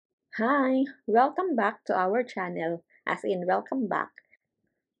Hi! Welcome back to our channel. As in, welcome back.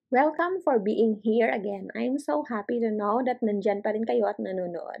 Welcome for being here again. I'm so happy to know that nandyan pa rin kayo at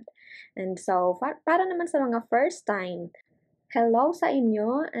nanonood. And so, para naman sa mga first time, hello sa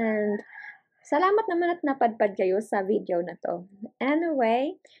inyo and salamat naman at napadpad kayo sa video na to.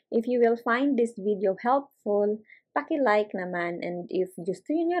 Anyway, if you will find this video helpful, paki-like naman, and if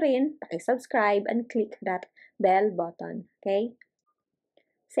gusto nyo rin, paki-subscribe and click that bell button. Okay?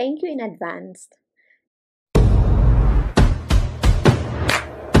 Thank you in advance.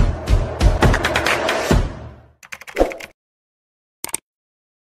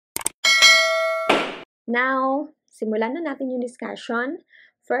 Now, simulan na natin yung discussion.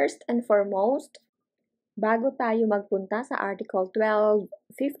 First and foremost, bago tayo magpunta sa Article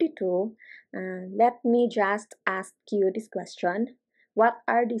 1252, let me just ask you this question. What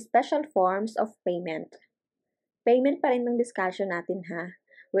are the special forms of payment? Payment pa rin ng discussion natin ha.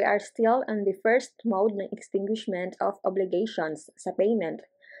 We are still on the first mode ng extinguishment of obligations sa payment.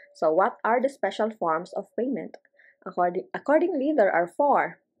 So, what are the special forms of payment? Accordingly, there are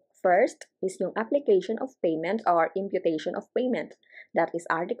four. First is yung application of payment or imputation of payment. That is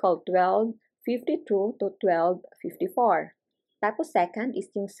Article 1252 to 1254. Tapos second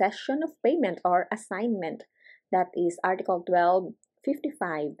is yung cession of payment or assignment. That is Article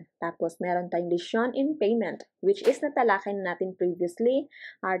 1255. Tapos meron tayong decision in payment, which is natalakay natin previously,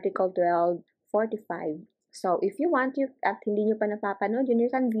 Article 1245. So if you want at hindi nyo pa napapanood, you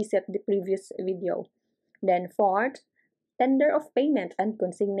can visit the previous video. Then fourth, tender of payment and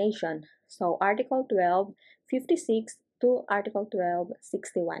consignation. So, Article 1256 to Article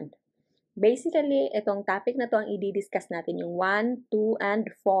 1261. Basically, itong topic na to ang i-discuss natin, yung 1, 2, and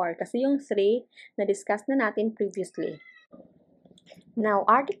 4. Kasi yung 3, na-discuss na natin previously. Now,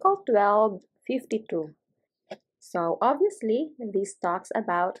 Article 1252. So, obviously, this talks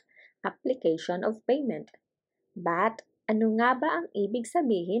about application of payment. But, ano nga ba ang ibig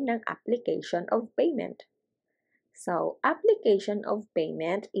sabihin ng application of payment? So, application of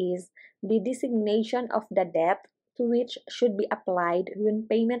payment is the designation of the debt to which should be applied when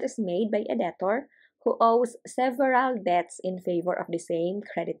payment is made by a debtor who owes several debts in favor of the same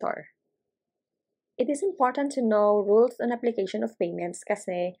creditor. It is important to know rules on application of payments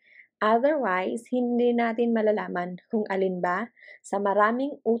kasi otherwise, hindi natin malalaman kung alin ba sa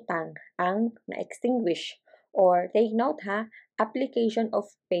maraming utang ang na-extinguish. Or take note ha, application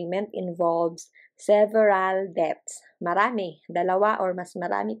of payment involves several debts. Marami, dalawa or mas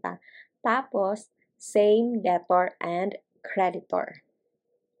marami pa. Tapos, same debtor and creditor.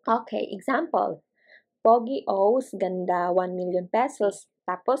 Okay, example. Pogi owes Ganda 1 million pesos.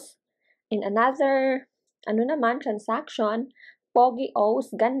 Tapos, in another, transaction, Pogi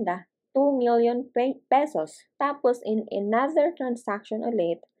owes Ganda 2 million pesos. Tapos, in another transaction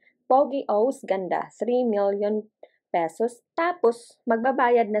ulit, Pogi owes Ganda 3 million pesos. Tapos,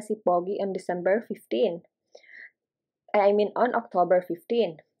 magbabayad na si Pogi on December 15. On October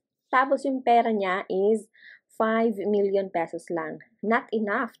 15. Tapos, yung pera niya is 5 million pesos lang. Not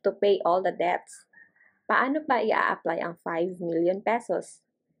enough to pay all the debts. Paano pa i-a-apply ang 5 million pesos?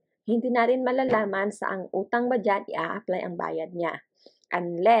 Hindi na rin malalaman sa ang utang ba dyan i-a-apply ang bayad niya.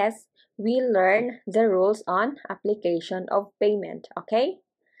 Unless we learn the rules on application of payment. Okay?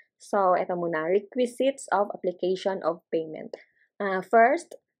 So, ito muna, requisites of application of payment.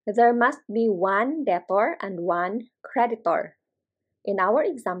 First, there must be one debtor and one creditor. In our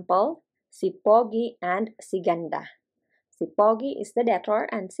example, si Pogi and si Ganda. Si Pogi is the debtor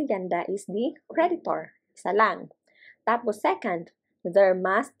and si Ganda is the creditor. Isa lang. Tapos second, there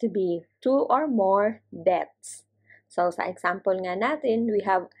must be two or more debts. So, sa example nga natin, we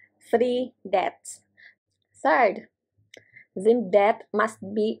have 3 debts. Third, the debt must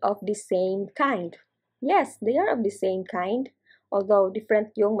be of the same kind. Yes, they are of the same kind, although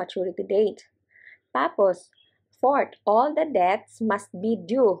different yung maturity date. Tapos, fourth, all the debts must be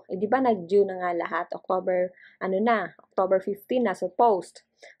due. Di ba nag-due na nga lahat? October 15 na supposed.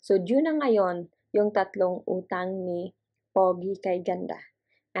 So, due na ngayon yung 3 utang ni Pogi kay Ganda.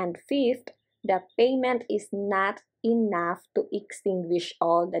 And fifth, the payment is not enough to extinguish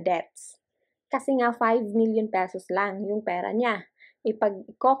all the debts. Kasi nga 5 million pesos lang yung pera niya. Ipag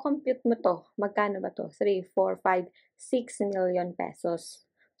i-compute mo to, magkano ba to? 3, 4, 5, 6 million pesos.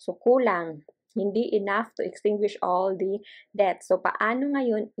 So, kulang. Hindi enough to extinguish all the debts. So, paano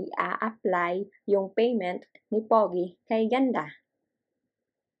ngayon i-a-apply yung payment ni Pogi kay Ganda?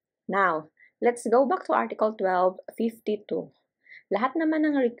 Now, let's go back to Article 1252. Lahat naman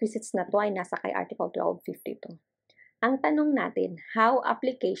ng requisites na to ay nasa kay Article 1252. Ang tanong natin, how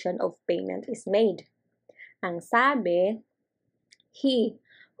application of payment is made? Ang sabi, he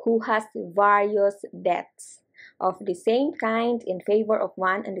who has various debts of the same kind in favor of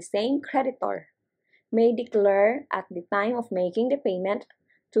one and the same creditor may declare at the time of making the payment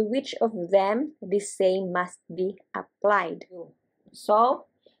to which of them the same must be applied. So,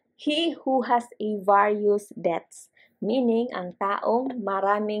 he who has a various debts, meaning ang taong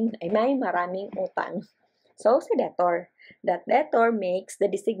may maraming utang. So, si debtor. That debtor makes the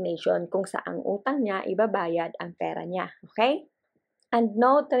designation kung saang utang niya ibabayad ang pera niya. Okay? And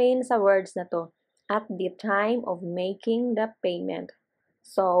note rin sa words na to, at the time of making the payment.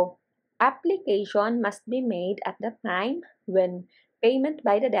 So, application must be made at the time when payment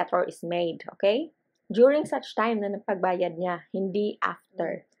by the debtor is made. Okay? During such time na napagbayad niya, hindi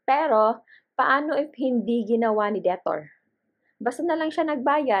after. Pero, paano if hindi ginawa ni debtor? Basta na lang siya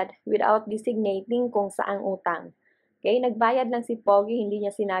nagbayad without designating kung saang utang. Okay, nagbayad lang si Pogi, hindi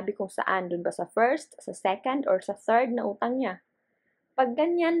niya sinabi kung saan. Doon ba sa first, sa second, or sa third na utang niya? Pag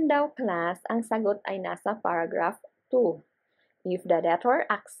ganyan daw, class, ang sagot ay nasa paragraph 2. If the debtor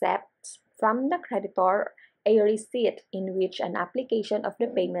accepts from the creditor a receipt in which an application of the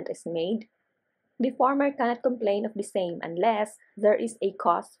payment is made, the former cannot complain of the same unless there is a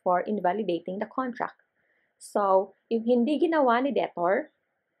cause for invalidating the contract. So, if hindi ginawa ni debtor,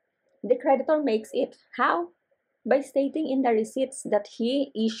 the creditor makes it. How? By stating in the receipts that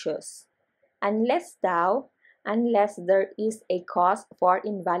he issues. Unless there is a cause for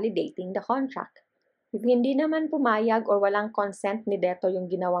invalidating the contract. If hindi naman pumayag or walang consent ni debtor yung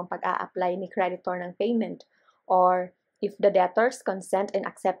ginawang pag-a-apply ni creditor ng payment, or if the debtor's consent in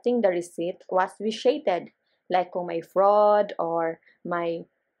accepting the receipt was vitiated, like kung may fraud or may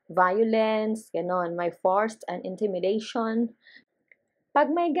violence, ganon, may forced and intimidation. Pag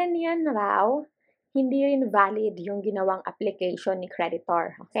may ganyan raw, hindi rin valid yung ginawang application ni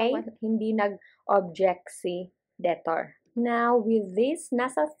creditor. Okay? So, hindi nag-object si debtor. Now, with this,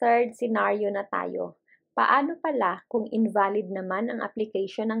 nasa third scenario na tayo. Paano pala kung invalid naman ang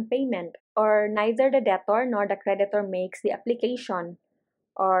application ng payment? Or neither the debtor nor the creditor makes the application?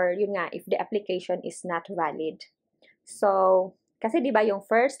 Or yun nga, if the application is not valid. So, kasi di ba yung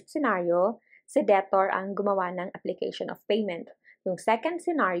first scenario, si debtor ang gumawa ng application of payment. Yung second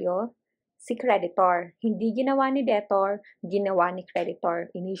scenario, si creditor. Hindi ginawa ni debtor, ginawa ni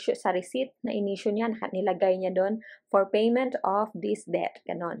creditor. Inisyu sa receipt na inisyu niya, nilagay niya doon for payment of this debt.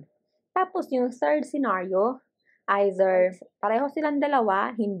 Ganon. Tapos yung third scenario, either pareho silang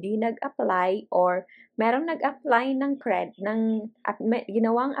dalawa, hindi nag-apply or merong nag-apply ng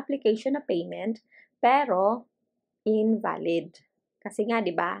ginawang application na payment, pero invalid. Kasi nga,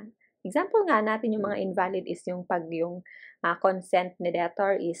 di ba? Example nga natin yung mga invalid is yung pag yung consent ni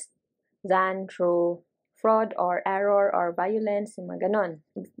debtor is done through fraud or error or violence, yung mga ganon.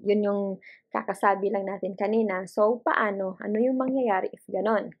 Yun yung kakasabi lang natin kanina. So, paano? Ano yung mangyayari if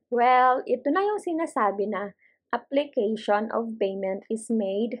ganon? Well, ito na yung sinasabi na application of payment is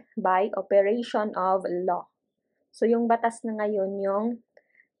made by operation of law. So, yung batas na ngayon yung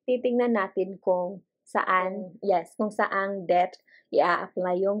titingnan natin kung saan, kung saang debt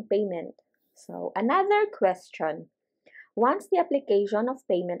i-a-apply yung payment. So, another question. Once the application of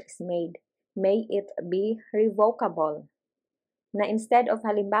payment is made, may it be revocable? Na instead of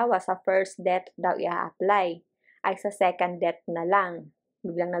halimbawa sa first debt daw i-a-apply, ay sa second debt na lang.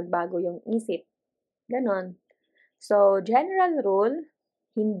 Biglang nagbago yung isip. Ganon. So, general rule,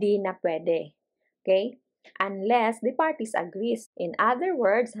 hindi na pwede. Okay? Unless the parties agrees. In other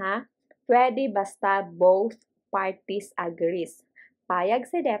words, pwede basta both parties agrees.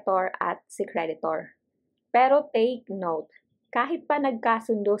 Payag si debtor at si creditor. Pero take note, kahit pa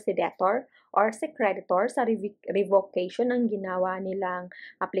nagkasundo si debtor or si creditor sa revocation ng ginawa nilang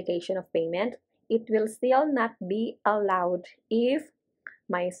application of payment, it will still not be allowed if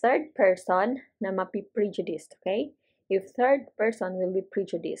may third person na mapi-prejudiced, okay? If third person will be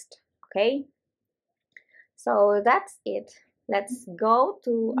prejudiced, okay? So, that's it. Let's go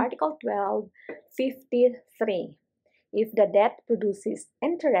to Article 1253. If the debt produces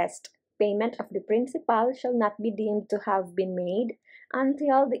interest, payment of the principal shall not be deemed to have been made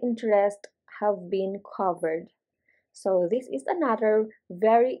until the interest have been covered. So, this is another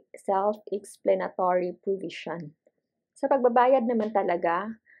very self-explanatory provision. Sa pagbabayad naman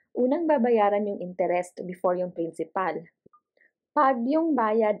talaga, unang babayaran yung interest before yung principal. Pag yung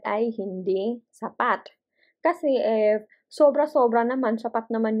bayad ay hindi sapat. Kasi if sobra-sobra naman, sapat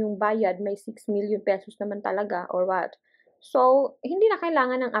naman yung bayad, may 6 million pesos naman talaga or what. So, hindi na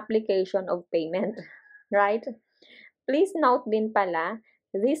kailangan ng application of payment, right? Please note din pala,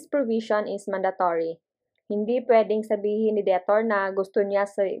 this provision is mandatory. Hindi pwedeng sabihin ni debtor na gusto niya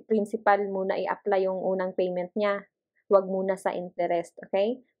sa principal muna i-apply yung unang payment niya. wag muna sa interest,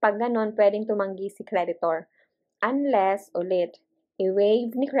 okay? Pag ganon, pwedeng tumanggi si creditor. Unless, ulit,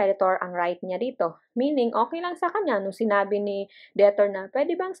 i-waive ni creditor ang right niya dito. Meaning, okay lang sa kanya nung sinabi ni debtor na,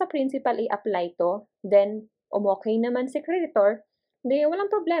 pwede bang sa principal i-apply to? Then, umokay naman si creditor, di walang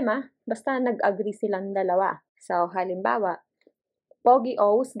problema, basta nag-agree silang dalawa. So, halimbawa, Pogi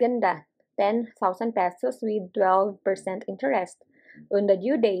owes ganda 10,000 pesos with 12% interest. On the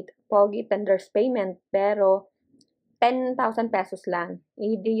due date, Pogi tenders payment pero 10,000 pesos lang.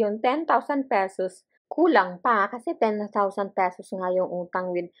 Hindi yung 10,000 pesos kulang pa kasi 10,000 pesos nga yung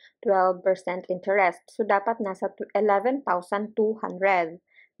utang with 12% interest. So, dapat nasa 11,200.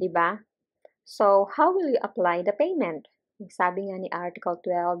 Diba? So, how will you apply the payment? Sabi nga ni Article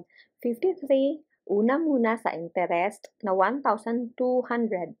 1253, una muna sa interest na 1,200.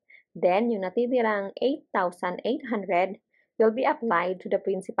 Then, yung natitirang 8,800 will be applied to the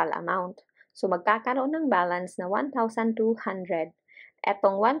principal amount. So, magkakaroon ng balance na 1,200.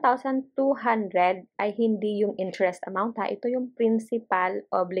 Etong 1,200 ay hindi yung interest amount ha. Ito yung principal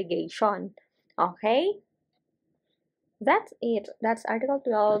obligation. Okay? That's it. That's Article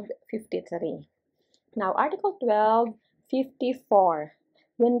 1253. Now, Article 1254.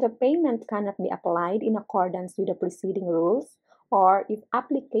 When the payment cannot be applied in accordance with the preceding rules, or if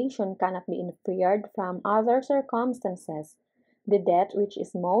application cannot be inferred from other circumstances, the debt which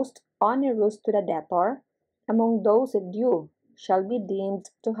is most onerous to the debtor among those due shall be deemed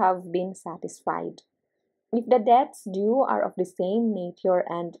to have been satisfied. If the debts due are of the same nature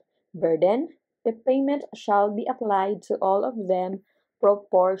and burden, the payment shall be applied to all of them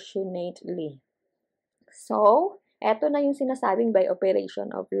proportionately. So, eto na yung sinasabing by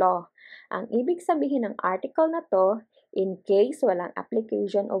operation of law. Ang ibig sabihin ng article na to, in case walang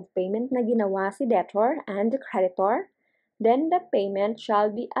application of payment na ginawa si debtor and creditor, then the payment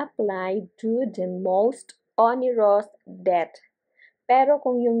shall be applied to the most onerous debt. Pero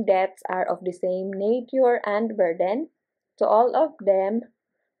kung yung debts are of the same nature and burden, to all of them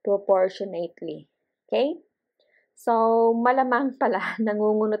proportionately. Okay? So, malamang pala,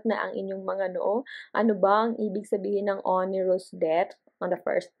 nangungunot na ang inyong mga noo. Ano ba ang ibig sabihin ng onerous debt on the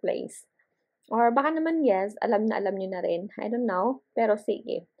first place? Or baka naman yes, alam na alam nyo na rin. I don't know. Pero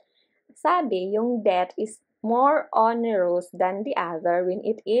sige. Sabi, yung debt is more onerous than the other when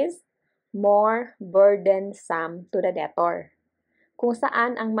it is more burdensome to the debtor. Kung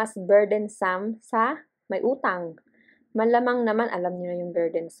saan ang mas burdensome sa may utang. Malamang naman alam niyo na yung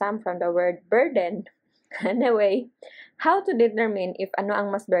burdensome from the word burden. Anyway, how to determine if ano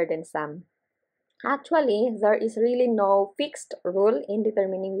ang mas burdensome? Actually, there is really no fixed rule in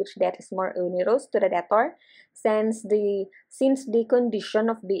determining which debt is more onerous to the debtor since the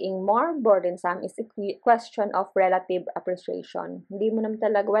condition of being more burdensome is a question of relative appreciation. Hindi mo naman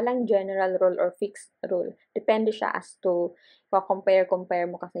talaga, walang general rule or fixed rule. Depende siya as to compare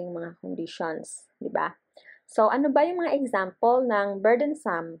mo kasi yung mga conditions, di ba? So, ano ba yung mga example ng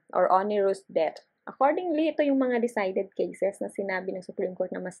burdensome or onerous debt? Accordingly, ito yung mga decided cases na sinabi ng Supreme Court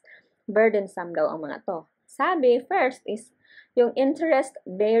na mas burdensome daw ang mga to. Sabi, first is, yung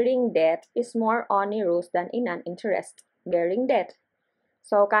interest-bearing debt is more onerous than a non-interest-bearing debt.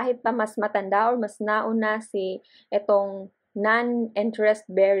 So, kahit pa mas matanda or mas nauna si itong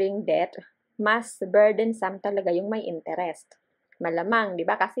non-interest-bearing debt, mas burdensome talaga yung may interest. Malamang, di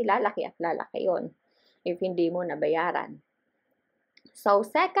ba? Kasi lalaki at lalaki yon if hindi mo nabayaran. So,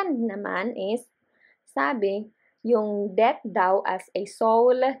 second naman is, sabi, yung debt daw as a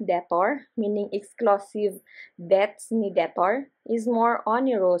sole debtor, meaning exclusive debts ni debtor, is more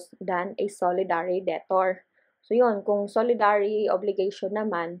onerous than a solidary debtor. So yun, kung solidary obligation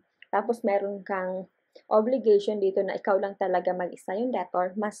naman, tapos meron kang obligation dito na ikaw lang talaga mag-isa yung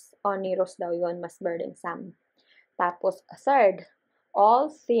debtor, mas onerous daw yun, mas burdensome. Tapos third, all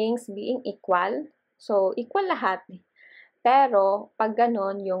things being equal, so equal lahat. Pero, pag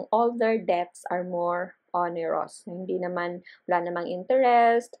ganon, yung older debts are more onerous. Hindi naman, wala namang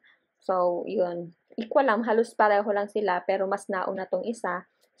interest. So, yun. Equal lang, halos pareho lang sila, pero mas nauna tong isa.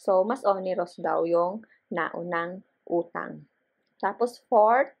 So, mas onerous daw yung naunang utang. Tapos,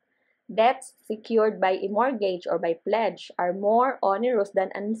 fourth, debts secured by a mortgage or by pledge are more onerous than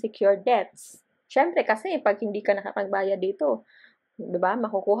unsecured debts. Siyempre, kasi pag hindi ka nakapagbayad dito, diba,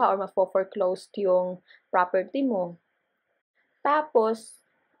 makukuha or mafo-foreclosed yung property mo. Tapos,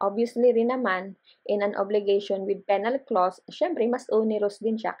 obviously rin naman, in an obligation with penal clause, syempre, mas onerous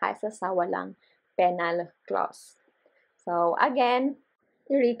din siya kaysa sa walang penal clause. So, again,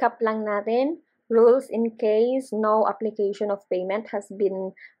 i-recap lang natin. Rules in case no application of payment has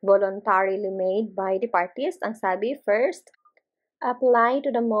been voluntarily made by the parties. Ang sabi, first, apply to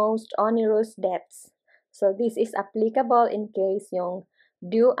the most onerous debts. So, this is applicable in case yung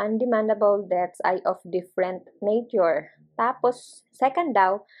due undemandable debts ay of different nature. Tapos, second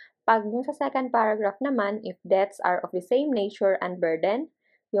daw, pag yung sa second paragraph naman, if debts are of the same nature and burden,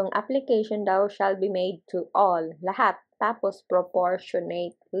 yung application daw shall be made to all, lahat, tapos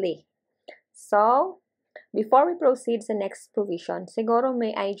proportionately. So, before we proceed sa next provision, siguro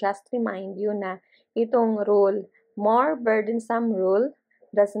may I just remind you na itong rule, more burdensome rule,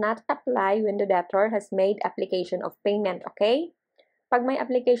 does not apply when the debtor has made application of payment, okay? Pag may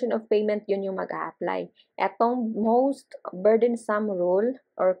application of payment, yun yung mag-a-apply. Etong most burdensome rule,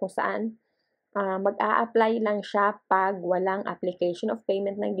 or kung saan, mag-a-apply lang siya pag walang application of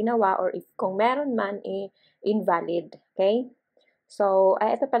payment na ginawa, or if kung meron man, invalid, okay? So,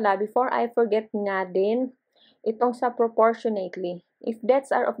 ito pala, before I forget nga din, itong sa proportionately. If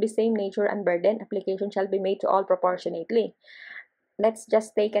debts are of the same nature and burden, application shall be made to all proportionately. Let's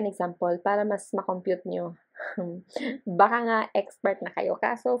just take an example para mas makompute nyo. Baka nga expert na kayo.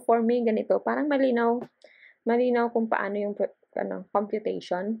 Kaso, for me, ganito, parang malinaw kung paano yung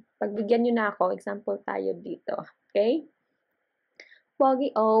computation. Pagbigyan nyo na ako, example tayo dito. Okay?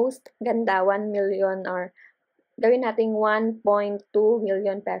 Pogi owes, ganda, 1 million or gawin nating 1.2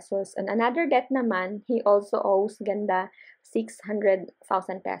 million pesos. And another debt naman, he also owes ganda 600,000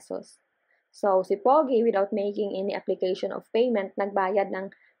 pesos. So, si Pogi, without making any application of payment, nagbayad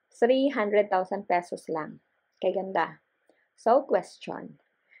ng 300,000 pesos lang kay ganda. So, question,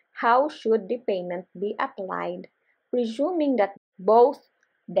 how should the payment be applied, presuming that both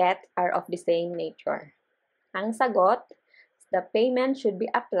debts are of the same nature? Ang sagot, the payment should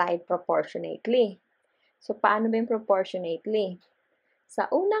be applied proportionately. So, paano ba yung proportionately? Sa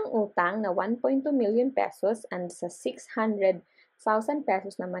unang utang na 1.2 million pesos and sa 600,000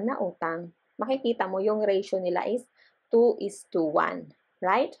 pesos naman na utang, makikita mo yung ratio nila is 2:1,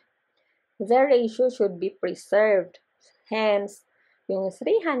 right? The ratio should be preserved. Hence, yung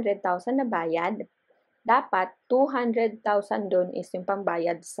 300,000 na bayad, dapat 200,000 doon is yung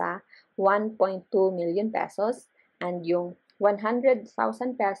pambayad sa 1.2 million pesos and yung 100,000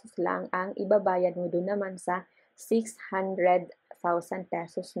 pesos lang ang ibabayad mo doon naman sa 600,000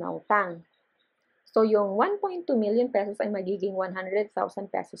 pesos na utang. So, yung 1.2 million pesos ay magiging 100,000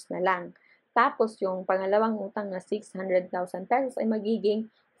 pesos na lang. Tapos, yung pangalawang utang na 600,000 pesos ay magiging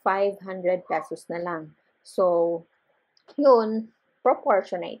 500 pesos na lang. So, yun,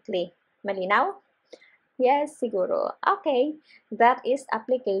 proportionately. Malinaw? Yes, siguro. Okay, that is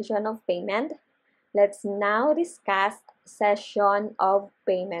application of payment. Let's now discuss cession of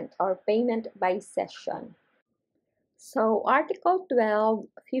payment or payment by cession. So, Article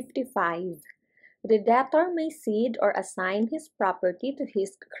 1255. The debtor may cede or assign his property to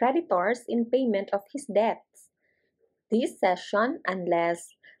his creditors in payment of his debts. This cession,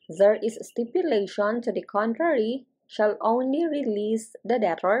 unless there is stipulation to the contrary, shall only release the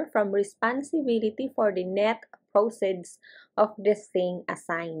debtor from responsibility for the net proceeds of the thing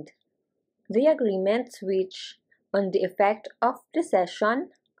assigned. The agreements which, on the effect of the cession,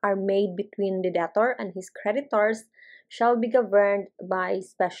 are made between the debtor and his creditors shall be governed by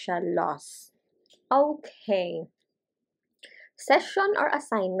special laws. Okay. Cession or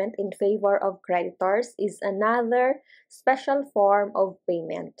assignment in favor of creditors is another special form of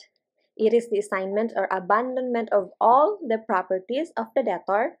payment. It is the assignment or abandonment of all the properties of the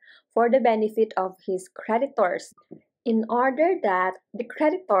debtor for the benefit of his creditors, in order that the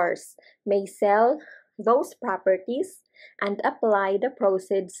creditors may sell those properties and apply the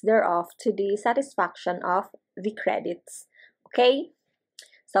proceeds thereof to the satisfaction of the credits. Okay?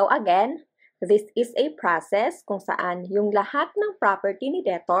 So again, this is a process kung saan yung lahat ng property ni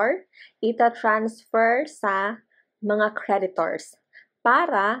debtor ita-transfer sa mga creditors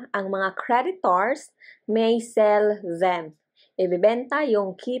para ang mga creditors may sell them. Ibibenta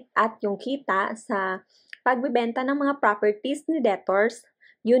yung kita sa pagbibenta ng mga properties ni debtors,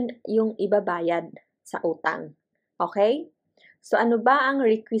 yun yung ibabayad sa utang. Okay? So ano ba ang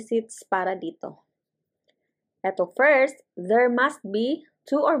requisites para dito? Ito, first, there must be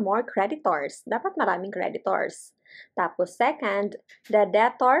 2 or more creditors. Dapat maraming creditors. Tapos second, the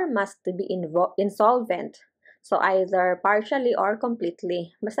debtor must be insolvent. So either partially or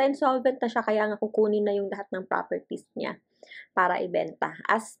completely. Basta insolvent na siya, kaya nga kukunin na yung lahat ng properties niya para ibenta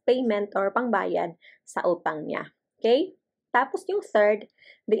as payment or pangbayad sa utang niya. Okay? Tapos yung third,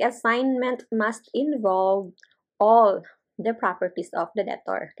 the assignment must involve all the properties of the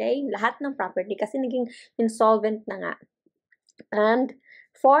debtor. Okay? Lahat ng property kasi naging insolvent na nga. And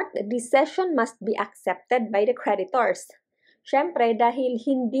fourth, the cession must be accepted by the creditors. Siyempre, dahil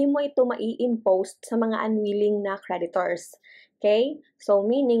hindi mo ito mai-impose sa mga unwilling na creditors. Okay? So,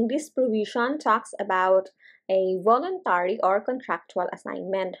 meaning this provision talks about a voluntary or contractual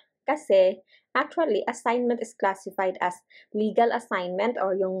assignment. Kasi, actually, assignment is classified as legal assignment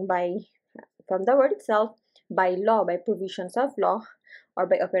or yung from the word itself, by law, by provisions of law, or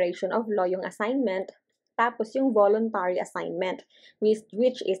by operation of law, yung assignment. Tapos, yung voluntary assignment,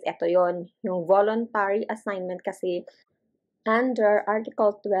 which is ito yon. Yung voluntary assignment kasi under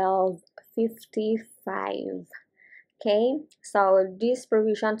Article 1255. Okay? So, this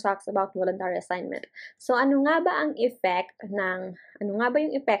provision talks about voluntary assignment. So, ano nga ba yung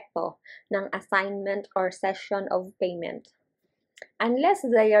epekto ng assignment or cession of payment? Unless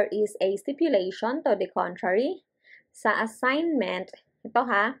there is a stipulation to the contrary, sa assignment,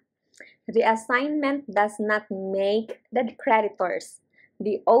 the assignment does not make the creditors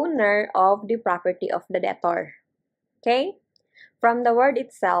the owner of the property of the debtor. Okay? From the word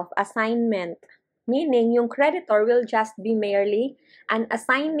itself, assignment, meaning yung creditor will just be merely an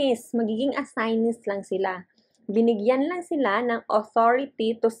assignees. Magiging assignees lang sila. Binigyan lang sila ng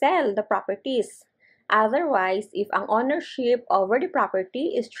authority to sell the properties. Otherwise, if ang ownership over the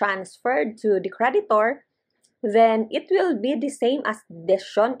property is transferred to the creditor, then it will be the same as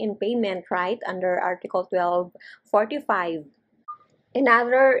decision in payment, right? Under Article 1245.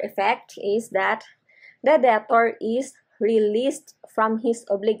 Another effect is that the debtor is released from his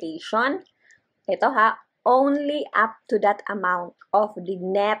obligation, only up to that amount of the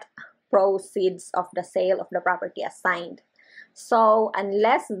net proceeds of the sale of the property assigned. So,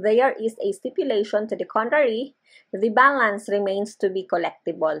 unless there is a stipulation to the contrary, the balance remains to be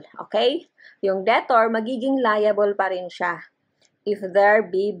collectible. Okay? Yung debtor, magiging liable pa rin siya if there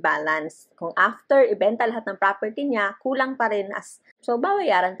be balance. Kung after ibenta lahat ng property niya, kulang pa rin so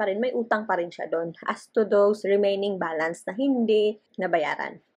babayaran pa rin, may utang pa rin siya doon as to those remaining balance na hindi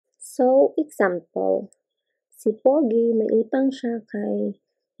nabayaran. So, example, si Pogi may utang siya kay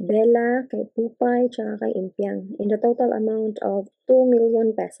Bella, kay Pupay, tsaka kay Impiang in the total amount of 2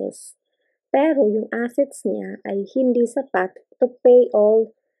 million pesos. Pero yung assets niya ay hindi sapat to pay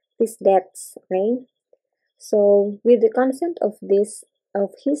all his debts, okay? So, with the consent of his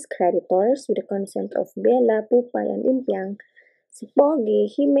creditors, with the consent of Bella, Pupay, and Impiang, si Pogi,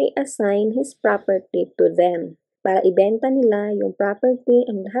 he may assign his property to them para ibenta nila yung property,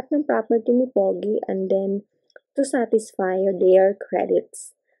 ang lahat ng property ni Pogi, and then to satisfy their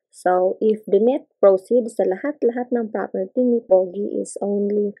credits. So, if the net proceeds sa lahat-lahat ng property ni Pogi is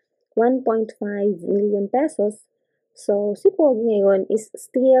only 1.5 million pesos, so si Pogi ngayon is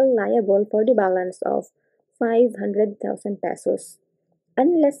still liable for the balance of 500,000 pesos.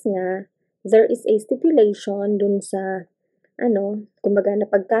 Unless nga, there is a stipulation dun sa, kumbaga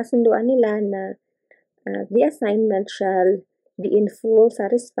napagkasunduan nila na the assignment shall be in full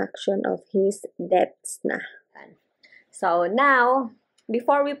satisfaction of his debts na. So, now,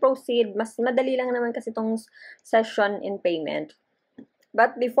 before we proceed, mas madali lang naman kasi itong session in payment.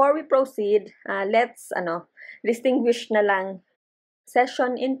 But before we proceed, let's distinguish na lang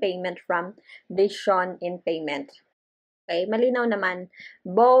session in payment from decision in payment. Okay, malinaw naman,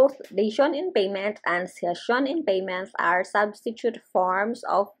 both decision in payment and session in payment are substitute forms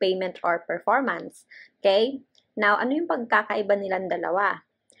of payment or performance. Okay? Now, ano yung pagkakaiba nilang dalawa?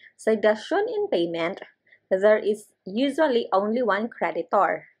 Sa decision in payment, there is usually only one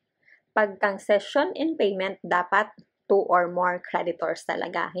creditor. Pagkang session in payment, dapat 2 or more creditors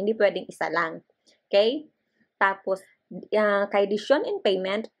talaga. Hindi pwedeng isa lang. Okay? Tapos, kay decision in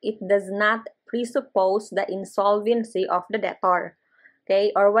payment, it does not presuppose the insolvency of the debtor.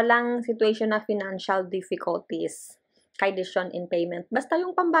 Okay? Or walang situation na financial difficulties kay decision in payment. Basta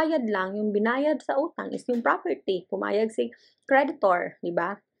yung pambayad lang, yung binayad sa utang is yung property. Pumayag si creditor, di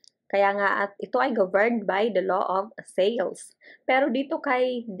ba? Kaya nga at ito ay governed by the law of sales. Pero dito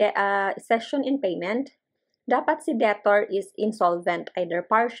kay session in payment, dapat si debtor is insolvent either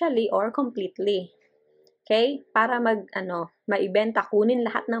partially or completely. Okay? Para maibenta, kunin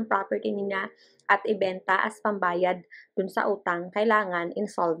lahat ng property niya at ibenta as pambayad dun sa utang, kailangan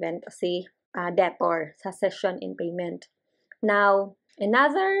insolvent si debtor sa session in payment. Now,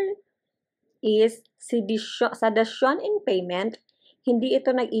 another is sa decision in payment, hindi ito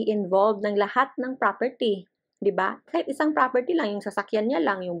nag-i-involve ng lahat ng property. Diba? Kahit isang property lang, yung sasakyan niya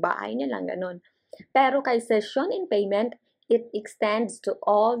lang, yung bahay niya lang, ganun. Pero kay session in payment, it extends to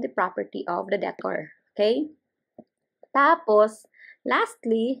all the property of the debtor. Okay? Tapos,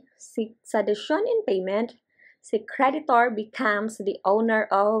 lastly, sa decision in payment, si creditor becomes the owner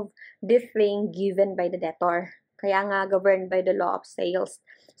of the thing given by the debtor. Kaya nga, governed by the law of sales.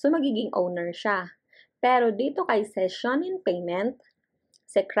 So, magiging owner siya. Pero dito kay session in payment,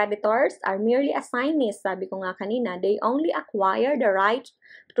 Sa creditors are merely assignees, sabi ko nga kanina, they only acquire the right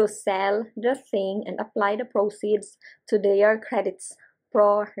to sell the thing and apply the proceeds to their credits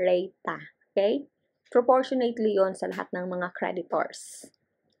pro rata. Okay? Proportionately yon sa lahat ng mga creditors.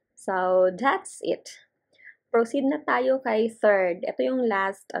 So, that's it. Proceed na tayo kay third. Ito yung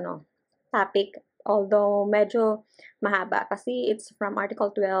last topic, although medyo mahaba kasi it's from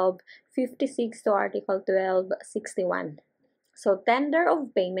Article 1256 to Article 1261. So, tender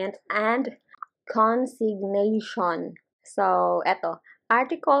of payment and consignation. So, eto,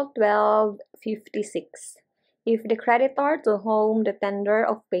 Article 1256. If the creditor to whom the tender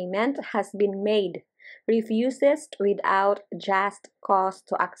of payment has been made refuses without just cause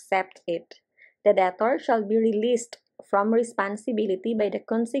to accept it, the debtor shall be released from responsibility by the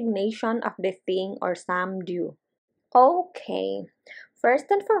consignation of the thing or sum due. Okay.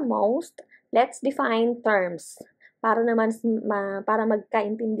 First and foremost, let's define terms para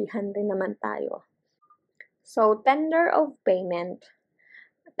magkaintindihan rin naman tayo. So, tender of payment.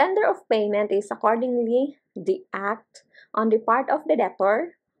 Tender of payment is accordingly the act on the part of the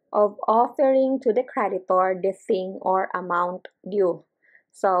debtor of offering to the creditor the thing or amount due.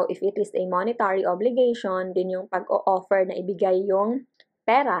 So, if it is a monetary obligation, din yung pag-o-offer na ibigay yung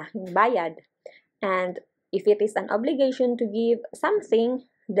pera, yung bayad. And if it is an obligation to give something,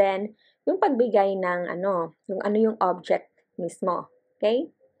 then yung pagbigay ng yung object mismo.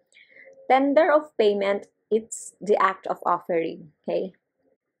 Okay? Tender of payment, it's the act of offering. Okay?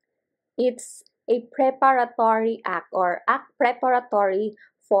 It's a preparatory act or act preparatory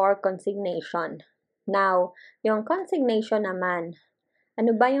for consignation. Now, yung consignation naman,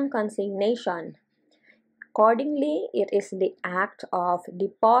 ano ba yung consignation? Accordingly, it is the act of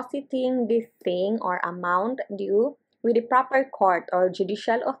depositing the thing or amount due with the proper court or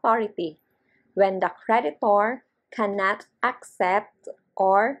judicial authority when the creditor cannot accept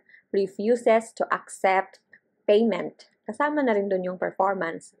or refuses to accept payment. Kasama na rin dun yung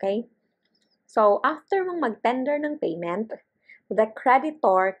performance, okay? So, after mong mag-tender ng payment, the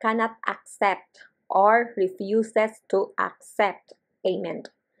creditor cannot accept or refuses to accept payment.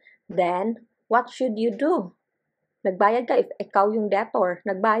 Then, what should you do? Nagbayad ka, if ikaw yung debtor,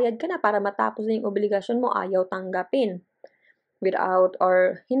 nagbayad ka na para matapos na yung obligasyon mo, ayaw tanggapin. Without,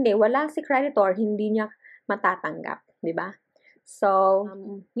 or hindi, wala si creditor, hindi niya matatanggap, di ba? So,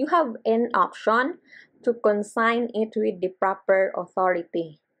 you have an option to consign it with the proper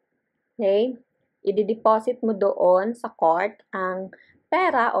authority. Okay? I-deposit mo doon sa court ang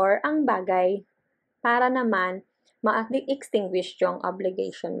pera or ang bagay para naman ma-extinguish yung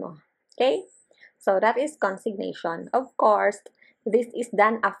obligation mo. Okay? So, that is consignation. Of course, this is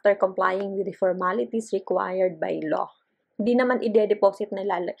done after complying with the formalities required by law. Hindi naman i-deposit na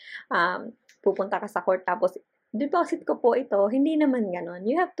pupunta ka sa court tapos, deposit ko po ito. Hindi naman ganon.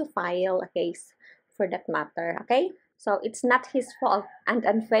 You have to file a case for that matter. Okay? So, it's not his fault and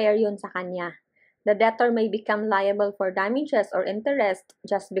unfair yun sa kanya. The debtor may become liable for damages or interest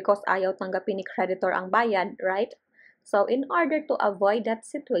just because ayaw tanggapin ni creditor ang bayad, right? So, in order to avoid that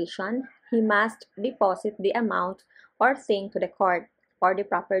situation, he must deposit the amount or thing to the court or the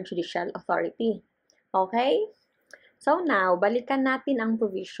proper judicial authority. Okay? So, now, balikan natin ang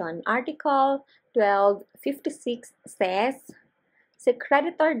provision. Article 1256 says, the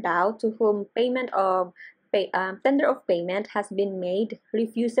creditor daw to whom tender of payment has been made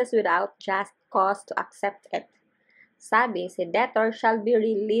refuses without just cause to accept it. Sabi, si debtor shall be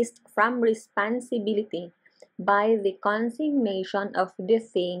released from responsibility by the consignation of the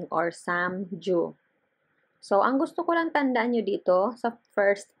thing or sum due. So, ang gusto ko lang tandaan nyo dito sa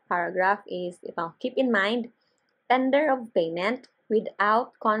first paragraph is, keep in mind, tender of payment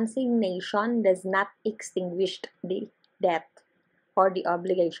without consignation does not extinguish the debt or the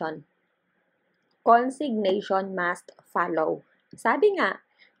obligation. Consignation must follow. Sabi nga,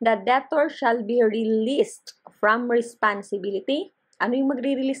 the debtor shall be released from responsibility. Ano yung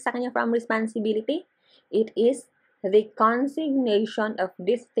magre-release sa kanya from responsibility? It is the consignation of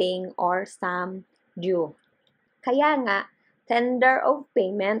this thing or sum due. Kaya nga, tender of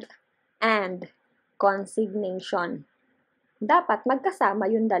payment and consignation. Dapat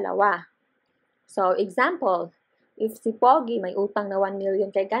magkasama yung dalawa. So, example, if si Pogi may utang na 1 million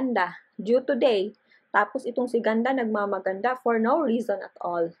kay Ganda, due today, tapos itong si Ganda nagmamaganda for no reason at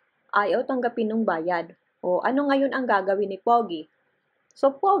all, ayaw tanggapin ng bayad. O ano ngayon ang gagawin ni Pogi? So,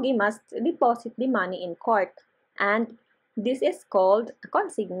 Pogi must deposit the money in court. And this is called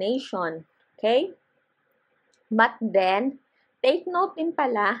consignation. Okay? But then, take note din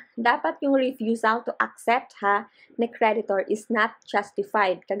pala, dapat yung refusal to accept ni creditor is not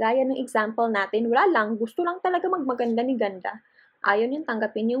justified. Kagaya ng example natin, wala lang, gusto lang talaga magmaganda ni Ganda. ayaw niyang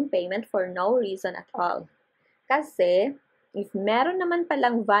tanggapin yung payment for no reason at all. Kasi, if meron naman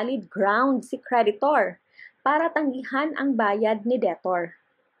palang valid ground si creditor para tanggihan ang bayad ni debtor.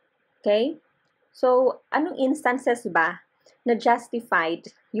 Okay? So, anong instances ba na justified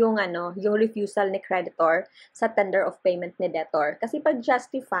yung refusal ni creditor sa tender of payment ni debtor? Kasi pag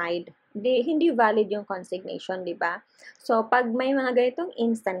justified, hindi valid yung consignation, di ba? So, pag may mga ganitong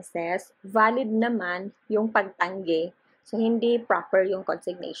instances, valid naman yung pagtanggi. So, hindi proper yung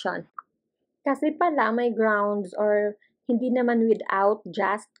consignation. Kasi pala may grounds or hindi naman without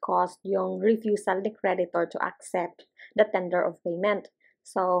just cause yung refusal ni creditor to accept the tender of payment.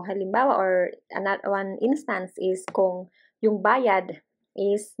 So, halimbawa or another one instance is kung yung bayad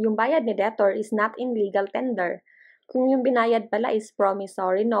ni debtor is not in legal tender. Kung yung binayad pala is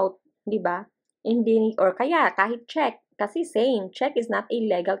promissory note, di ba? Hindi, or kaya kahit check, kasi same, check is not a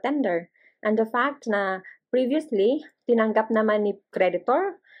legal tender. And the fact na previously, tinanggap naman ni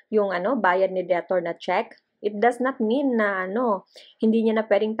creditor yung bayad ni debtor na check, it does not mean na hindi niya na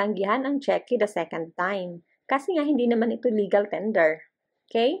pwedeng tanggihan ang check the second time. Kasi nga hindi naman ito legal tender.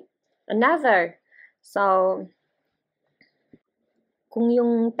 Okay? Another. So, kung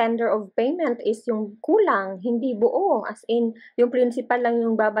yung tender of payment is yung kulang, hindi buo, as in, yung principal lang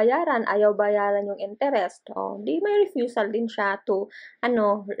yung babayaran, ayaw bayaran yung interest, di may refusal din siya to,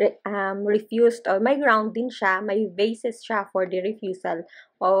 refused, or may ground din siya, may basis siya for the refusal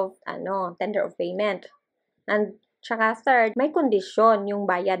of, tender of payment. And, tsaka third, may condition yung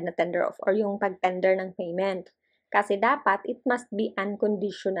bayad na tender of, or yung pag-tender ng payment. Kasi dapat, it must be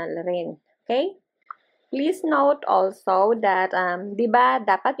unconditional rin. Okay? Please note also that, di ba,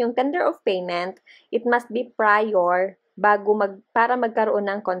 dapat yung tender of payment, it must be prior para magkaroon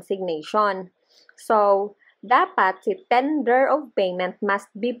ng consignation. So, dapat si tender of payment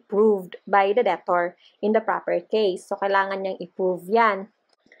must be proved by the debtor in the proper case. So, kailangan niyang i-prove yan.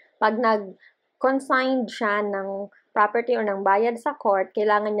 Pag nag-consigned siya ng property or ng bayad sa court,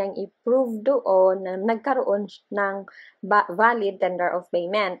 kailangan niyang i-prove doon na nagkaroon ng valid tender of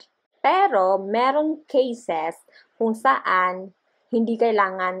payment. Pero, merong cases kung saan hindi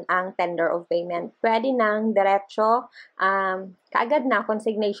kailangan ang tender of payment. Pwede nang diretso, kaagad na,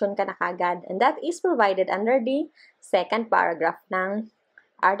 consignation ka na kaagad. And that is provided under the second paragraph ng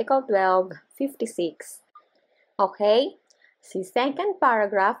Article 1256. Okay? Si second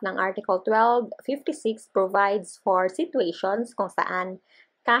paragraph ng Article 1256 provides for situations kung saan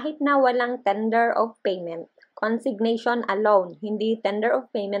kahit na walang tender of payment, consignation alone, hindi tender of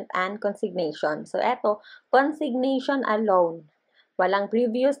payment and consignation. So, eto, consignation alone, walang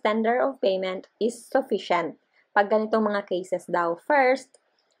previous tender of payment is sufficient. Pag ganitong mga cases daw, first,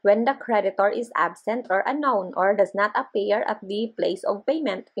 when the creditor is absent or unknown or does not appear at the place of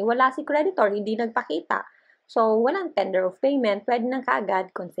payment. Wala si creditor, hindi nagpakita. So, walang tender of payment, pwede nang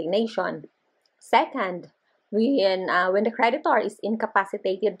kaagad consignation. Second, when the creditor is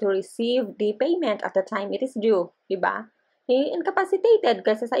incapacitated to receive the payment at the time it is due, diba? Incapacitated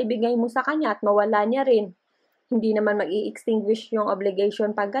kasi sa ibigay mo sa kanya at mawala niya rin. Hindi naman mag-i-extinguish yung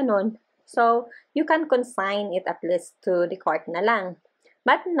obligation pag ganon. So, you can consign it at least to the court na lang.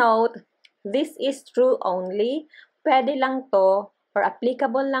 But note, this is true only. Pwede lang to or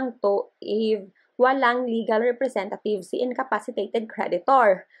applicable lang to if walang legal representative si incapacitated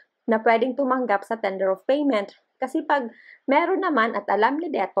creditor na pwedeng tumanggap sa tender of payment. Kasi pag meron naman at alam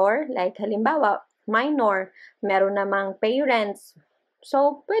ni debtor, like halimbawa, minor, meron namang parents,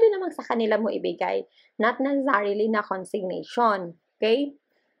 so pwede namang sa kanila mo ibigay. Not necessarily na consignation. Okay?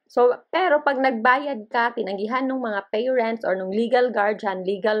 So, pero pag nagbayad ka, tinanggihan ng mga parents or ng legal guardian,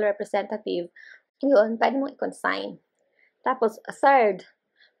 legal representative, yun, pwede mong i-consign. Tapos, third,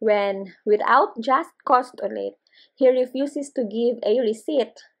 when without just cause ulit, he refuses to give a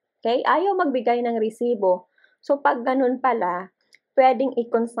receipt. Okay? Ayaw magbigay ng resibo. So, pag ganun pala, pwedeng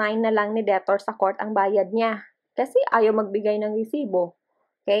i-consign na lang ni debtor sa court ang bayad niya. Kasi ayaw magbigay ng resibo.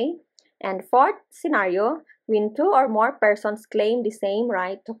 Okay? And fourth scenario, when two or more persons claim the same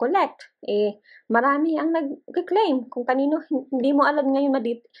right to collect. Marami ang nag-claim. Kung kanino, hindi mo alam ngayon,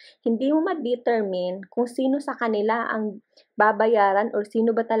 hindi mo ma-determine kung sino sa kanila ang babayaran or sino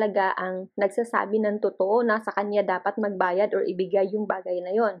ba talaga ang nagsasabi ng totoo na sa kanya dapat magbayad or ibigay yung bagay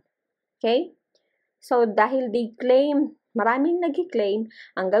na yon. Okay? So, dahil they claim, maraming nag-claim,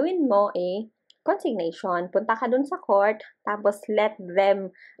 ang gawin mo consignation. Punta ka dun sa court, tapos let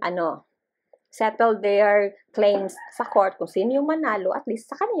them, settle their claims sa court. Kung sino yung manalo, at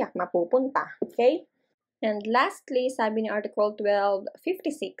least sa kanya mapupunta. Okay? And lastly, sabi ni Article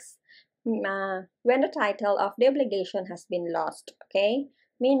 1256, when the title of the obligation has been lost. Okay?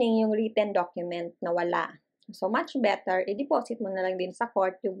 Meaning yung written document na wala. So, much better, i-deposit mo na lang din sa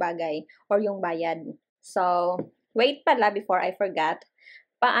court yung bagay or yung bayad. So, wait pala before I forgot.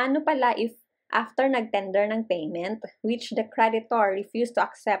 Paano pala if after nag-tender ng payment, which the creditor refused to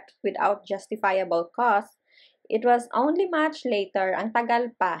accept without justifiable cause, it was only much later, ang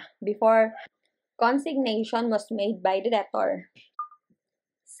tagal pa, before consignation was made by the debtor.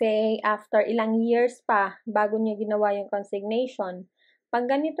 Say, after ilang years pa, bago niya ginawa yung consignation. Pag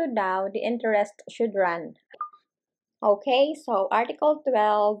ganito daw, the interest should run. Okay, so Article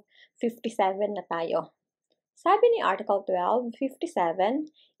 1257 na tayo. Sabi ni Article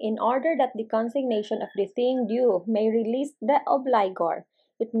 1257, in order that the consignation of the thing due may release the obligor,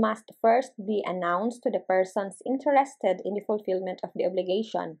 it must first be announced to the persons interested in the fulfillment of the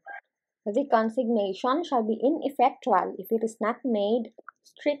obligation. The consignation shall be ineffectual if it is not made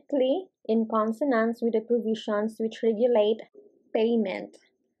strictly in consonance with the provisions which regulate payment.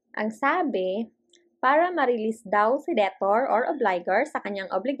 Ang sabi, para ma-release daw si debtor or obligor sa kanyang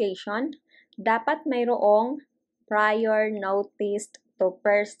obligation, dapat mayroong prior notice to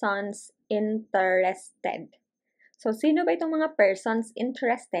persons interested. So, sino ba itong mga persons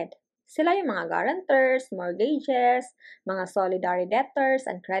interested? Sila yung mga guarantors, mortgages, mga solidary debtors,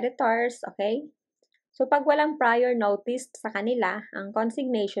 and creditors, okay? So, pag walang prior notice sa kanila, ang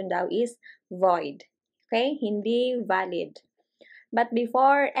consignation daw is void. Okay? Hindi valid. But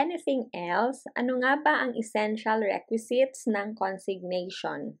before anything else, ano nga ba ang essential requisites ng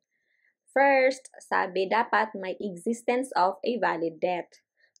consignation? First, sabi dapat may existence of a valid debt.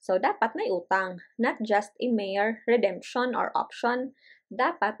 So, dapat may utang, not just a mere redemption or option.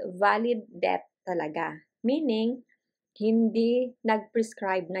 Dapat valid debt talaga. Meaning, hindi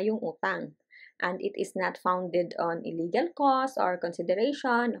nag-prescribe na yung utang. And it is not founded on illegal cause or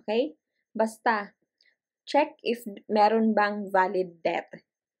consideration, okay? Basta, check if meron bang valid debt.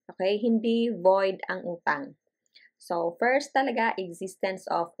 Okay? Hindi void ang utang. So, first talaga, existence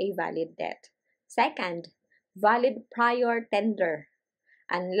of a valid debt. Second, valid prior tender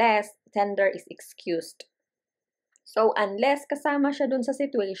unless tender is excused. So, unless kasama siya dun sa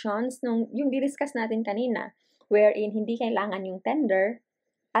situations nung yung discuss natin kanina wherein hindi kailangan yung tender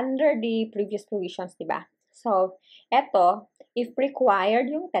under the previous provisions, di ba? So, eto, if required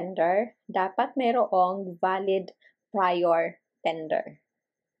yung tender, dapat mayroong valid prior tender.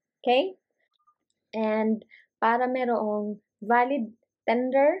 Okay? And para mayroong valid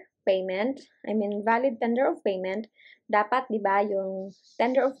tender valid tender of payment, dapat, di ba, yung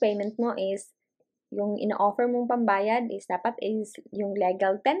tender of payment mo is, yung ina-offer mong pambayad is dapat is yung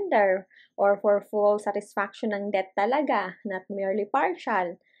legal tender or for full satisfaction ng debt talaga, not merely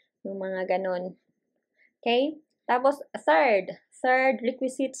partial. Yung mga ganun. Okay? Tapos, third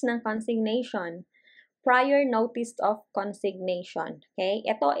requisites ng consignation. Prior notice of consignation. Okay?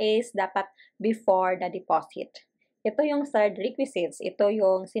 Ito is dapat before the deposit. Ito yung third requisites. Ito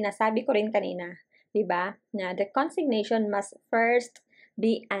yung sinasabi ko rin kanina. Diba? Na the consignation must first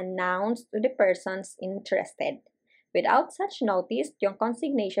be announced to the persons interested. Without such notice, yung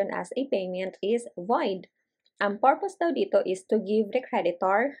consignation as a payment is void. Ang purpose daw dito is to give the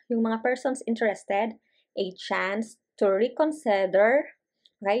creditor, yung mga persons interested, a chance to reconsider,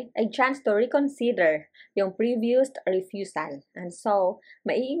 okay? A chance to reconsider yung previous refusal. And so,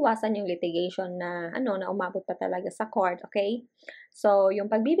 maiiwasan yung litigation na, na umabot pa talaga sa court, okay? So, yung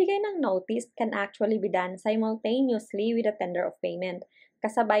pagbibigay ng notice can actually be done simultaneously with the tender of payment.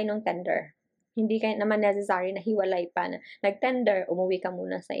 Kasabay ng tender. Hindi kayo naman necessary na hiwalay pa na nag-tender, umuwi ka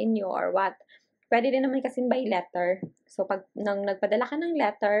muna sa inyo or what. Pwede din naman kasing by letter. So, pag nang nagpadala ka ng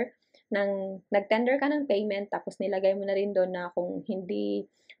letter, nag-tender ka ng payment, tapos nilagay mo na rin doon na kung hindi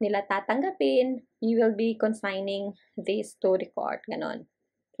nila tatanggapin, you will be consigning this to the court. Ganon.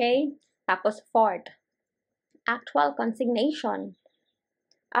 Okay? Tapos, fourth, actual consignation.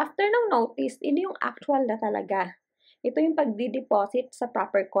 After ng notice, ini yung actual na talaga. Ito yung pagdi-deposit sa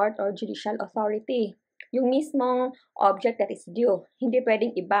proper court or judicial authority. Yung mismong object that is due. Hindi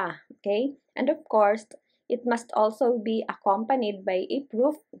pwedeng iba. Okay? And of course, it must also be accompanied by a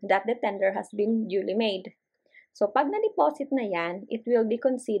proof that the tender has been duly made. So, pag na-deposit na yan, it will be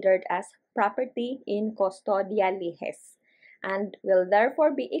considered as property in custodia lihes and will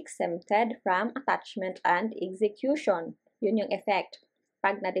therefore be exempted from attachment and execution. Yun yung effect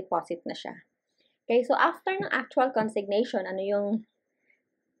pag na-deposit na siya. Okay, so after ng actual consignation, ano yung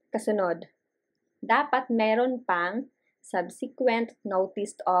kasunod? Dapat meron pang subsequent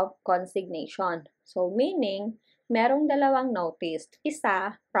notice of consignation. So, meaning, merong dalawang notice.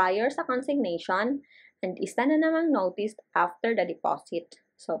 Isa prior sa consignation and isa na namang notice after the deposit.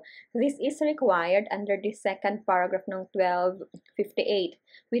 So, this is required under the second paragraph ng 1258,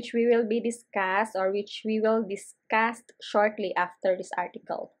 which we will discuss shortly after this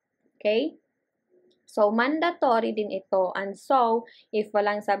article. Okay? So, mandatory din ito. And so, if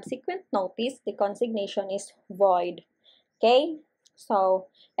walang subsequent notice, the consignation is void. Okay? So,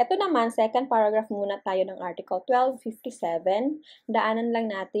 ito naman, second paragraph muna tayo ng Article 1257. Daanan lang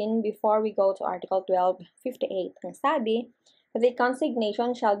natin before we go to Article 1258. Ang sabi, the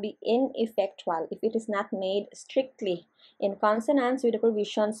consignation shall be ineffectual if it is not made strictly in consonance with the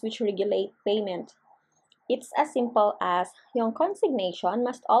provisions which regulate payment. It's as simple as yung consignation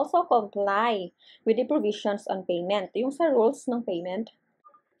must also comply with the provisions on payment. Yung sa rules ng payment,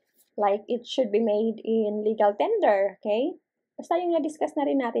 like it should be made in legal tender, okay? Basta yung na-discuss na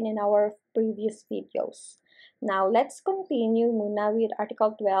rin natin in our previous videos. Now, let's continue muna with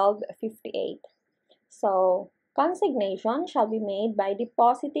Article 1258. So, consignation shall be made by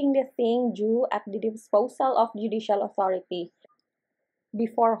depositing the thing due at the disposal of judicial authority,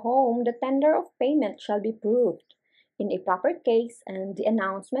 before whom the tender of payment shall be proved in a proper case and the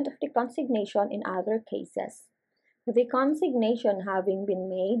announcement of the consignation in other cases. The consignation having been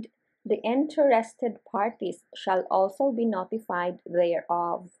made, the interested parties shall also be notified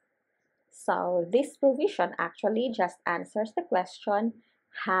thereof. So, this provision actually just answers the question,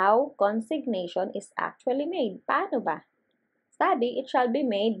 how consignation is actually made. Paano ba? Sabi, it shall be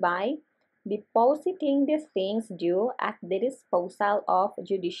made by depositing the things due at the disposal of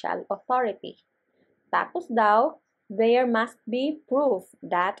judicial authority. Tapos daw, there must be proof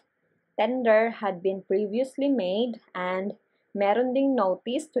that tender had been previously made and meron ding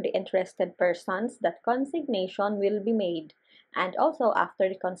notice to the interested persons that consignation will be made and also after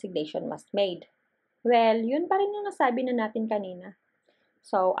the consignation was made. Well, yun pa rin yung nasabi na natin kanina.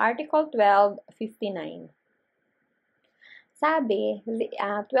 So, Article 1259. Sabi,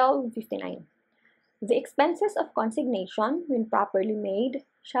 1259. The expenses of consignation, when properly made,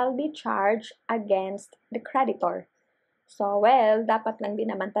 shall be charged against the creditor. So, well, dapat lang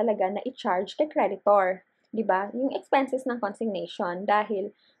din naman talaga na i-charge the creditor. Diba? Yung expenses ng consignation.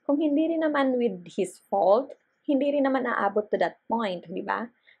 Dahil, kung hindi rin naman with his fault, hindi rin naman aabot to that point.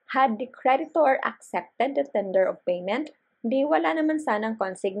 Diba? Had the creditor accepted the tender of payment, di wala naman sanang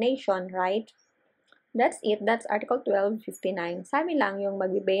consignation, right? That's it. That's Article 1259. Sabi lang, yung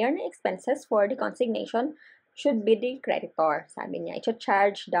mag-bear na expenses for the consignation should be the creditor. Sabi niya,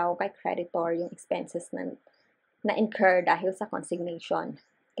 i-charge daw kay creditor yung expenses na-incur dahil sa consignation.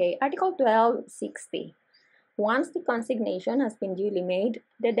 Okay, Article 1260. Once the consignation has been duly made,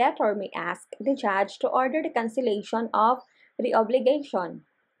 the debtor may ask the judge to order the cancellation of the obligation.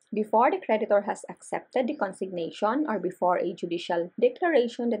 Before the creditor has accepted the consignation or before a judicial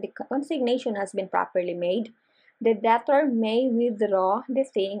declaration that the consignation has been properly made, the debtor may withdraw the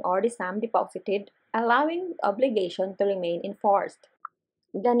thing or the sum deposited, allowing the obligation to remain enforced.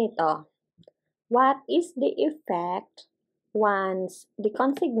 Ganito. What is the effect once the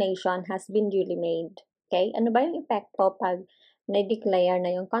consignation has been duly made? Okay? Ano ba yung effect po pag na-declare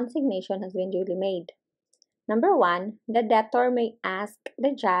na yung consignation has been duly made? Number 1, the debtor may ask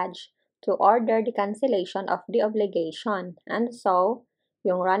the judge to order the cancellation of the obligation. And so,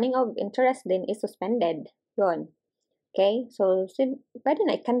 yung running of interest din is suspended. Yun. Okay? So, pwede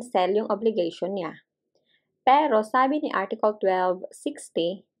na i-cancel yung obligation niya. Pero, sabi ni Article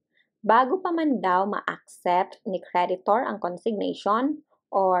 1260, bago pa man daw ma-accept ni creditor ang consignation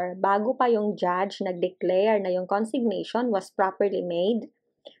or bago pa yung judge nag-declare na yung consignation was properly made,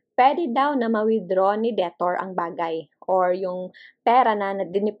 pwede daw na ma-withdraw ni debtor ang bagay or yung pera na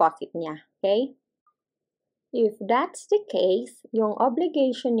na-deposit niya. Okay? If that's the case, yung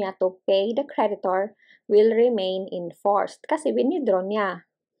obligation niya to pay the creditor will remain enforced kasi withdraw niya.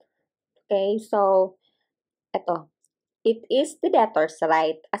 Okay? So, eto. It is the debtor's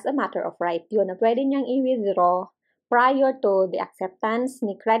right as a matter of right yun na pwede niyang i-withdraw prior to the acceptance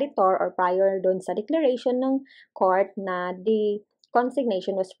ni creditor or prior dun sa declaration ng court na the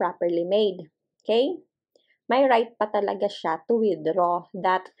consignation was properly made. Okay? May right pa talaga siya to withdraw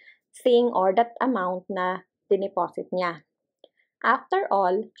that thing or that amount na dineposit niya. After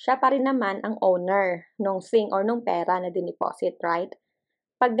all, siya pa rin naman ang owner nung thing or nung pera na dineposit, right?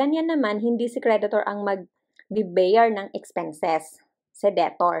 Pag ganyan naman, hindi si creditor ang mag-bear ng expenses sa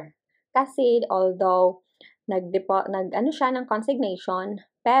debtor. Kasi although nag-ano siya ng consignation,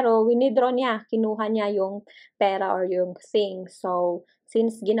 pero winidraw niya, kinuha niya yung pera or yung thing. So,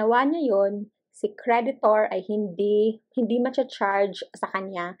 since ginawa niya yun, si creditor ay hindi matcha-charge sa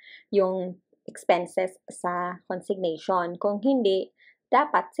kanya yung expenses sa consignation. Kung hindi,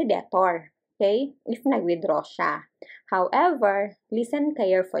 dapat si debtor. Okay? If nag-withdraw siya. However, listen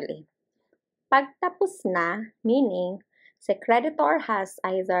carefully. Pag tapos na, meaning, si creditor has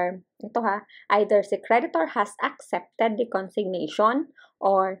either si creditor has accepted the consignation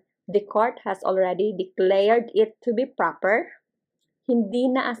or the court has already declared it to be proper,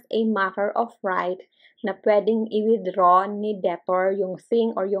 hindi na as a matter of right na pwedeng i-withdraw ni debtor yung thing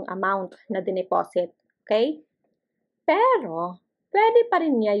or yung amount na dineposit. Okay? Pero, pwede pa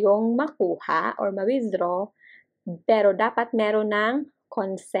rin niya yung makuha or ma-withdraw, pero dapat meron ng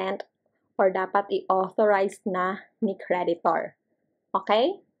consent or dapat i-authorize na ni creditor.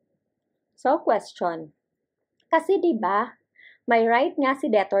 Okay? So, question. Kasi di ba may right nga si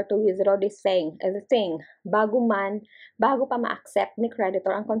debtor to withdraw this thing bago pa ma-accept ni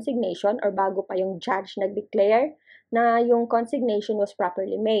creditor ang consignation or bago pa yung judge nag-declare na yung consignation was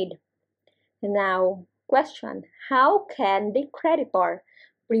properly made. Now, question, how can the creditor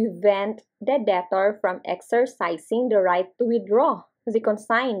prevent the debtor from exercising the right to withdraw the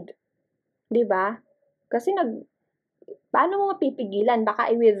consigned? Diba? Kasi paano mo mapipigilan?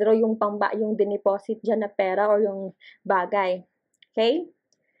 Baka i-withdraw yung dineposit dyan na pera or yung bagay. Okay?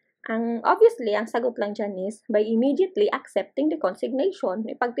 Obviously, ang sagot lang dyan is by immediately accepting the consignation.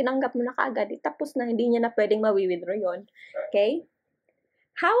 Pag tinanggap mo na kaagad, tapos na, hindi niya na pwedeng ma-withdraw yun. Okay?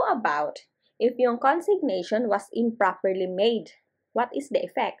 How about if yung consignation was improperly made? What is the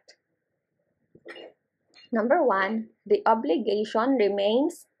effect? Number 1, the obligation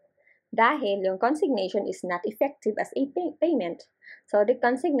remains dahil yung consignation is not effective as a payment. So, the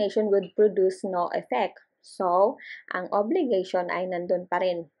consignation would produce no effect. So, ang obligation ay nandun pa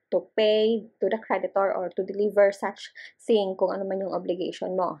rin to pay to the creditor or to deliver such thing kung ano man yung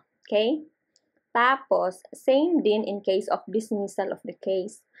obligation mo. Okay? Tapos, same din in case of dismissal of the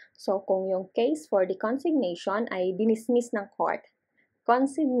case. So, kung yung case for the consignation ay dinismiss ng court,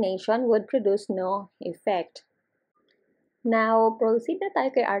 consignation would produce no effect. Now, proceed na tayo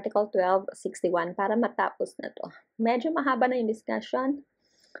kay Article 1261 para matapos na to. Medyo mahaba na yung discussion.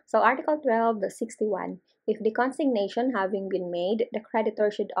 So, Article 1261, if the consignation having been made, the creditor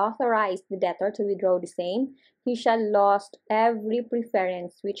should authorize the debtor to withdraw the same, he shall lose every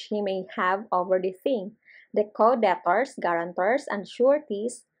preference which he may have over the thing. The co-debtors, guarantors, and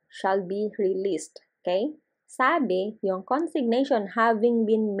sureties shall be released. Okay? Sabi, yung consignation having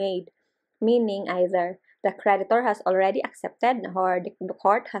been made, meaning either the creditor has already accepted or the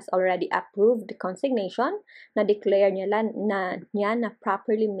court has already approved the consignation, na declare niya na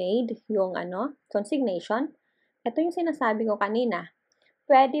properly made yung consignation. Ito yung sinasabi ko kanina.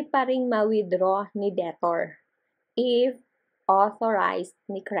 Pwede pa ring ma-withdraw ni debtor if authorized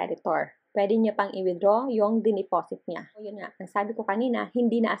ni creditor. Pwede niya pang i-withdraw yung dineposit niya. So, yun nga, ang sabi ko kanina,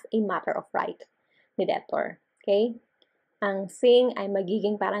 hindi na as a matter of right ni debtor. Okay? Ang thing ay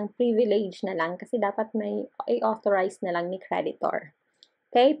magiging parang privilege na lang kasi dapat may i-authorize na lang ni creditor.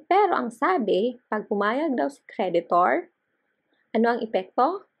 Okay? Pero ang sabi, pag pumayag daw si creditor, ano ang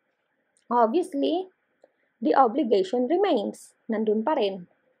epekto? Obviously, the obligation remains. Nandun pa rin.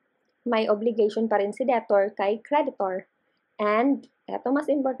 May obligation pa rin si debtor kay creditor. And, eto mas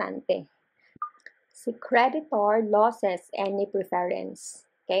importante, si creditor loses any preference.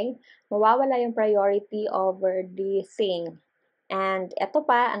 Okay? Mawawala yung priority over the thing. And ito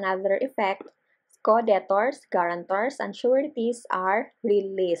pa, another effect, co-debtors, guarantors, and sureties are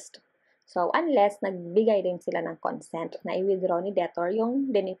released. So, unless nagbigay din sila ng consent na i-withdraw ni debtor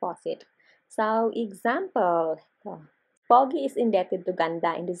yung deposit. So, example, Pogi is indebted to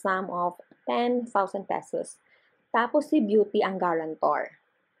Ganda in the sum of 10,000 pesos. Tapos si Beauty ang guarantor.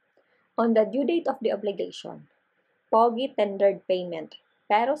 On the due date of the obligation, Pogi tendered payment,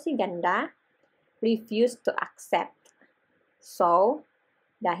 pero si Ganda refused to accept. So,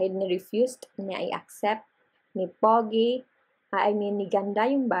 dahil ni-refused niya i-accept ni Ganda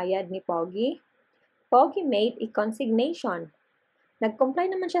yung bayad ni Pogi made a consignation. Nag-comply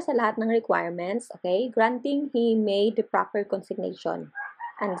naman siya sa lahat ng requirements, okay? Granting he made the proper consignation.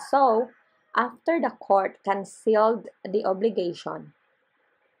 And so, after the court canceled the obligation,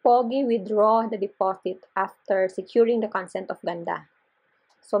 Pogi withdraw the deposit after securing the consent of Ganda.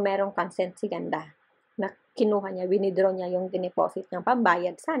 So, merong consent si Ganda na kinuha niya, withdraw niya yung deposit niyang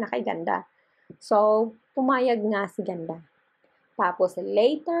pambayad sana kay Ganda. So, pumayag nga si Ganda. Tapos,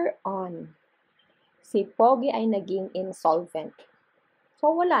 later on, si Pogi ay naging insolvent. So,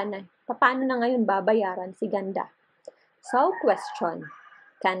 wala na. Paano na ngayon babayaran si Ganda? So, question,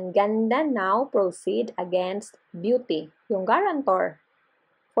 can Ganda now proceed against Beauty, yung guarantor,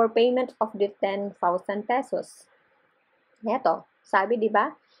 for payment of the 10,000 pesos? Neto, sabi di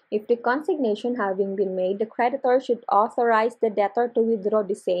ba? If the consignation having been made, the creditor should authorize the debtor to withdraw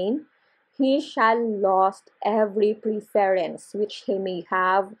the same, he shall lose every preference which he may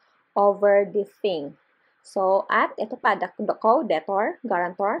have over the thing. So, at ito pa, the co-debtor,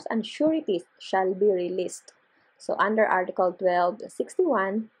 guarantors, and sureties shall be released. So, under Article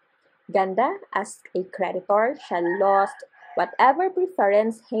 1261, Ganda, as a creditor, shall lose whatever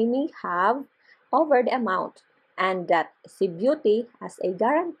preference he may have over the amount, and that si Beauty, as a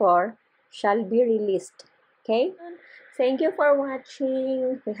guarantor, shall be released. Okay? Thank you for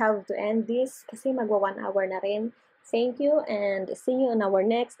watching. We have to end this kasi magwa 1 hour na rin. Thank you and see you in our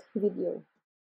next video.